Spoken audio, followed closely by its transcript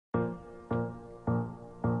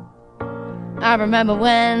I remember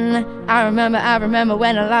when I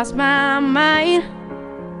lost my mind.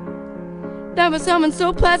 There was something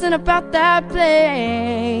so pleasant about that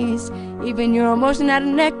place. Even your emotion had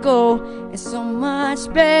an echo in so much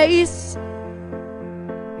space.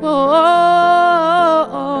 Oh,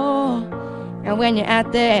 and when you're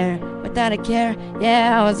out there without a care,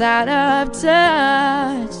 yeah, I was out of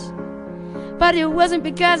touch. But it wasn't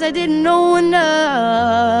because I didn't know enough.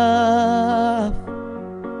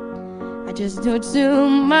 I just knew too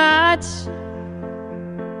much.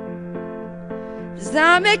 Does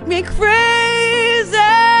that make me crazy?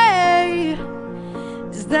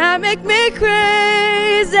 Does that make me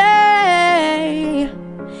crazy?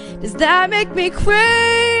 Does that make me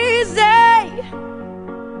crazy?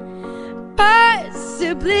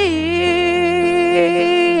 Possibly.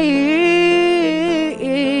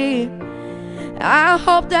 I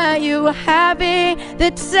hope that you are having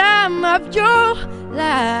the time of your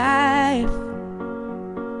life.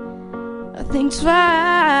 Think twice.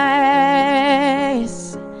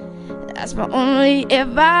 That's my only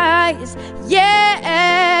advice. Yeah,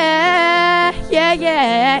 yeah,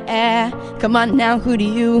 yeah. Come on now, who do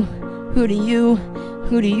you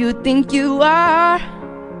think you are?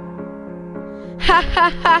 Ha ha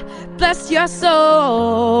ha, bless your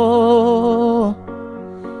soul.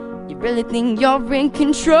 You really think you're in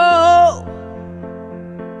control?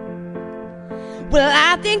 Well,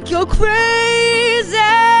 I think you're crazy.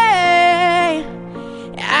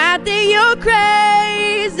 I think you're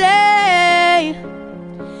crazy.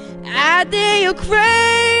 I think you're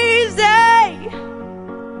crazy.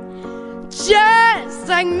 Just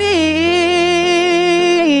like me.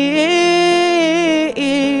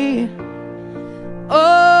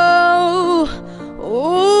 Oh, oh,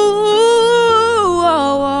 oh,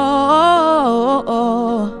 oh, oh,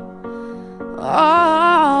 oh,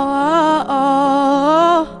 oh,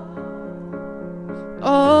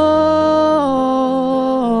 oh.